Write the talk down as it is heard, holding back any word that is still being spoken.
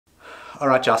All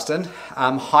right, Justin.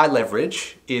 High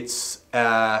leverage, it's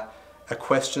a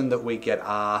question that we get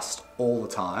asked all the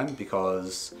time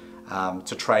because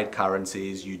to trade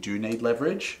currencies, you do need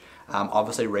leverage.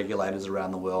 Obviously, regulators around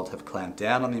the world have clamped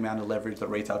down on the amount of leverage that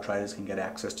retail traders can get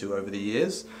access to over the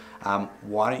years.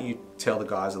 Why don't you tell the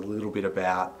guys a little bit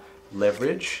about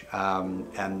leverage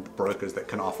and brokers that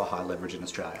can offer high leverage in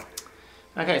Australia?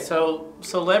 Okay, so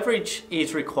leverage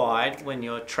is required when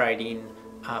you're trading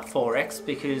Forex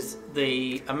because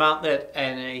the amount that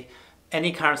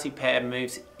any currency pair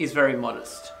moves is very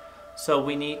modest. So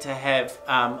we need to have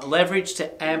leverage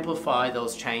to amplify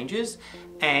those changes,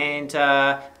 and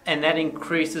that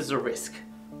increases the risk.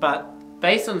 But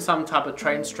based on some type of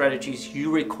trading strategies,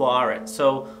 you require it.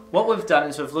 So what we've done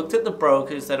is we've looked at the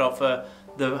brokers that offer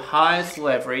the highest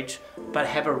leverage, but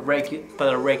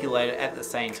are regulated at the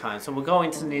same time. So we'll go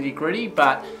into the nitty gritty,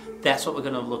 but that's what we're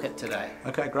going to look at today.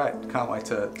 Okay, great. Can't wait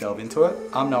to delve into it.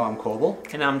 I'm Noam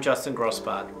Corbell. And I'm Justin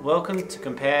Grossbart. Welcome to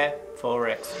Compare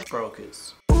Forex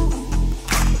Brokers.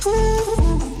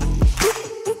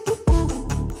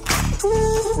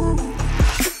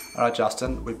 All right,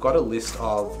 Justin, we've got a list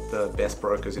of the best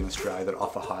brokers in Australia that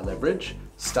offer high leverage,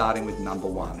 starting with number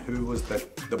one. Who was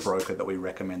the broker that we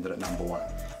recommended at number one?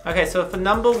 Okay, so for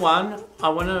number one, I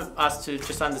want us to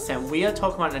just understand, we are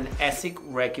talking about an ASIC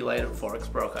regulated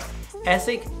Forex broker.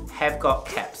 ASIC have got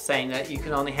caps saying that you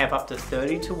can only have up to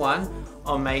 30 to 1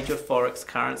 on major Forex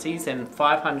currencies and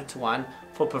 500 to 1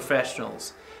 for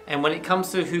professionals. And when it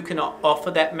comes to who can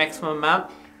offer that maximum amount,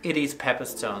 it is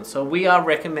Pepperstone. So we are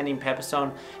recommending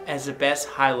Pepperstone as the best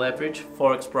high leverage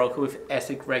Forex broker with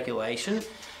ASIC regulation.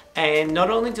 And not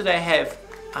only do they have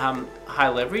high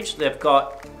leverage, they've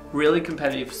got really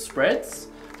competitive spreads,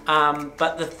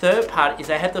 but the third part is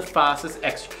they have the fastest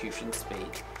execution speed.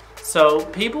 So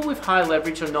people with high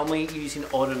leverage are normally using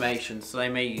automation. So they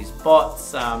may use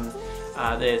bots.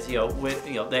 There's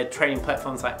their trading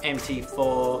platforms like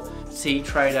MT4,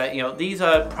 CTrader. These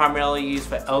are primarily used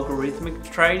for algorithmic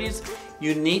traders.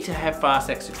 You need to have fast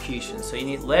execution. So you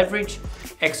need leverage,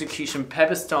 execution.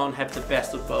 Pepperstone have the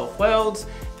best of both worlds,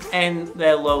 and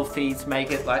their low fees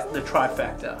make it like the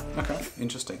trifecta. Okay,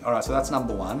 interesting. All right, so that's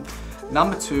number one.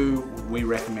 Number two, we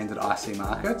recommended IC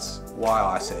Markets.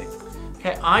 Why IC?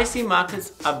 Okay, IC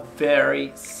Markets are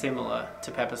very similar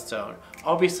to Pepperstone.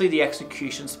 Obviously, the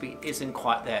execution speed isn't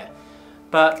quite there,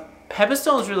 but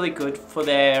Pepperstone is really good for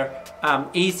their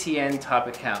ECN type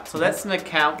account. So that's an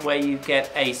account where you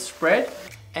get a spread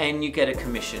and you get a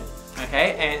commission.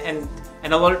 Okay,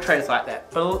 and a lot of traders like that,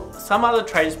 but some other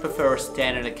traders prefer a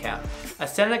standard account. A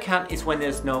standard account is when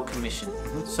there's no commission.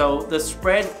 So the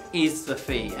spread is the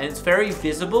fee, and it's very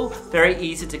visible, very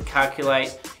easy to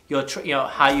calculate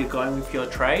how you're going with your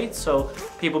trade. So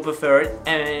people prefer it,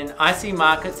 and IC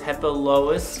Markets have the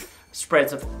lowest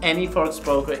spreads of any Forex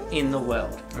broker in the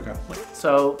world. Okay.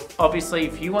 So obviously,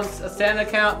 if you want a standard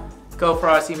account, go for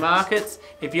IC Markets.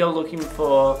 If you're looking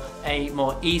for a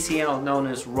more ECN or known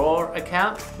as raw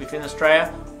account within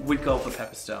Australia, we'd go for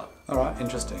Pepperstone. All right,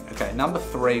 interesting. Okay, number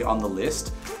three on the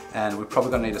list, and we're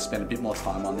probably going to need to spend a bit more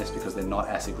time on this because they're not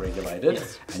ASIC regulated,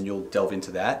 yes, and you'll delve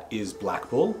into that, is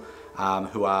Blackbull,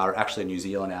 who are actually a New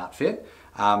Zealand outfit.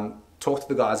 Talk to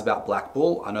the guys about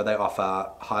Blackbull. I know they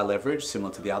offer high leverage,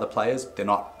 similar to the other players. They're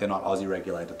not Aussie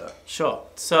regulated though. Sure.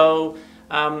 So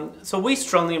we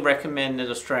strongly recommend that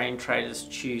Australian traders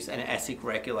choose an ASIC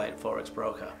regulated Forex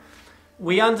broker.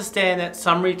 We understand that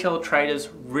some retail traders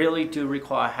really do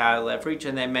require higher leverage,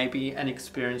 and they may be an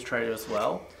experienced trader as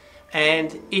well.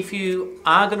 And if you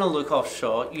are going to look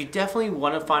offshore, you definitely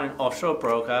want to find an offshore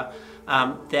broker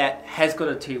that has got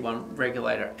a T1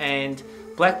 regulator. And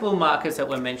Blackbull Markets that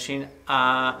we're mentioning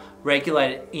are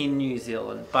regulated in New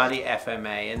Zealand by the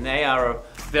FMA, and they are a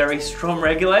very strong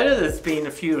regulator. There's been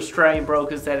a few Australian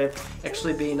brokers that have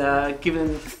actually been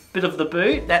given a bit of the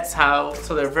boot.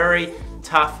 So they're very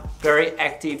tough, very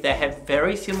active. They have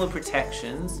very similar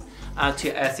protections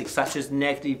to ASIC, such as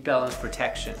negative balance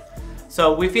protection.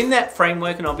 So within that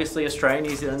framework, and obviously Australia,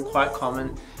 New Zealand, quite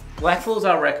common, Blackbull's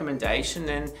our recommendation,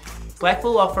 and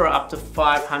Blackbull offer up to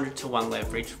 500 to 1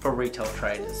 leverage for retail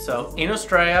traders. So in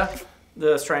Australia,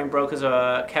 the Australian brokers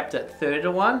are capped at 30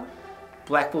 to 1,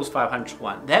 Blackbull's 500 to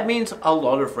 1. That means a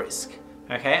lot of risk,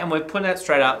 okay? And we're putting that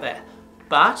straight out there.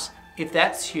 But if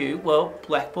that's you, well,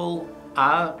 Blackbull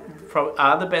are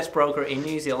the best broker in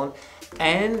New Zealand,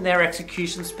 and their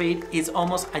execution speed is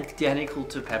almost identical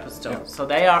to Pepperstone. Yeah. So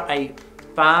they are a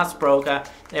fast broker.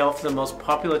 They offer the most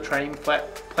popular trading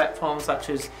platforms such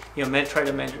as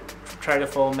MetaTrader, MetaTrader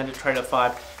 4, MetaTrader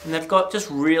 5, and they've got just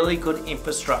really good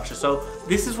infrastructure. So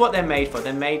this is what they're made for.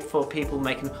 They're made for people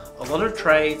making a lot of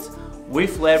trades,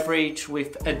 with leverage,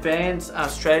 with advanced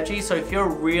strategy. So if you're a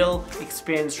real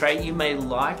experienced trader, you may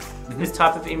like this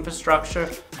type of infrastructure,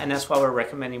 and that's why we're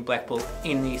recommending Blackbull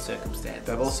in these circumstances.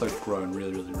 They've also grown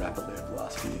really, really rapidly over the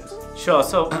last few years. Sure.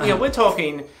 So we're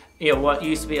talking what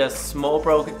used to be a small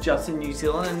broker just in New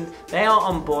Zealand, and they are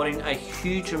onboarding a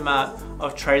huge amount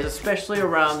of traders, especially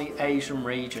around the Asian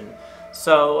region.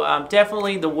 So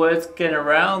definitely the word's getting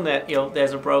around that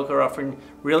there's a broker offering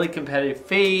really competitive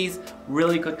fees,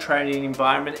 really good trading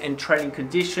environment and trading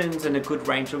conditions and a good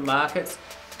range of markets,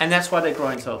 and that's why they're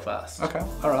growing so fast. Okay,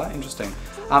 all right, interesting.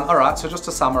 All right, so just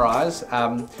to summarize,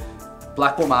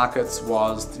 Blackbull Markets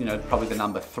was probably the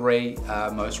number 3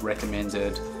 most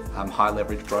recommended high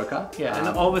leverage broker. Yeah,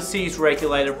 an overseas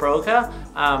regulated broker,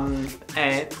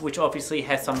 and which obviously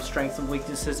has some strengths and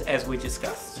weaknesses as we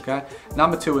discussed. Okay.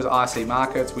 Number 2 is IC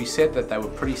Markets. We said that they were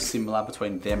pretty similar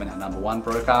between them and our number 1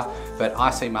 broker, but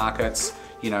IC Markets,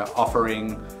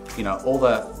 offering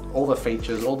all the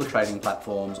features, all the trading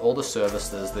platforms, all the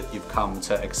services that you've come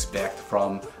to expect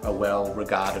from a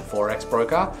well-regarded Forex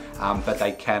broker, but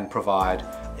they can provide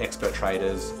expert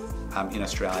traders in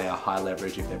Australia high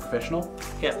leverage if they're professional.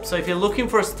 Yep, so if you're looking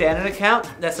for a standard account,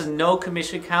 that's a no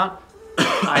commission account,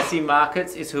 IC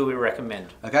Markets is who we recommend.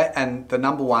 Okay, and the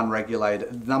number one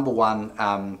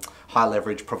high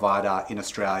leverage provider in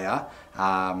Australia,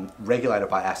 regulated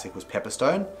by ASIC, was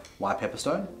Pepperstone. Why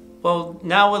Pepperstone? Well,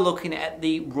 now we're looking at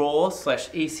the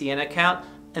raw/ECN account,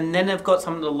 and then they've got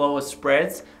some of the lowest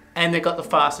spreads, and they've got the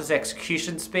fastest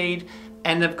execution speed,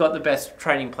 and they've got the best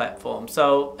trading platform.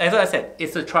 So as I said,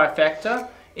 it's a trifecta.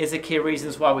 Is the key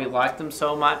reasons why we like them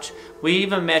so much. We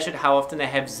even measured how often they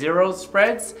have zero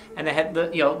spreads, and they had the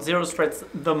zero spreads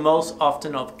the most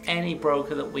often of any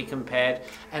broker that we compared,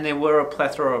 and there were a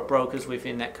plethora of brokers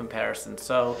within that comparison.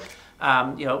 So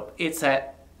it's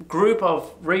that group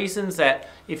of reasons that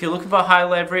if you're looking for high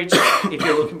leverage, if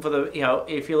you're looking for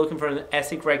if you're looking for an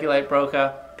ASIC regulated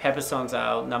broker, Pepperstone's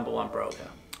our number 1 broker.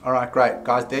 All right, great.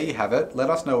 Guys, there you have it. Let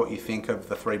us know what you think of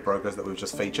the 3 brokers that we've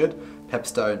just featured,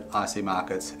 Pepperstone, IC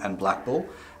Markets, and Blackbull.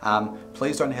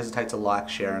 Please don't hesitate to like,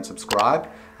 share, and subscribe.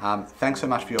 Thanks so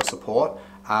much for your support.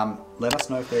 Let us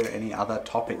know if there are any other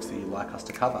topics that you'd like us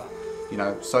to cover.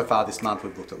 So far this month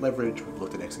we've looked at leverage, we've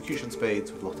looked at execution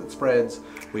speeds, we've looked at spreads,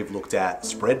 we've looked at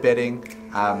spread betting.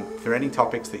 If there are any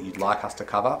topics that you'd like us to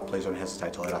cover, please don't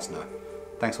hesitate to let us know.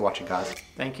 Thanks for watching, guys.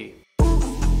 Thank you.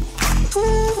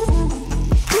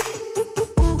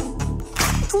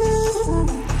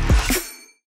 Woo!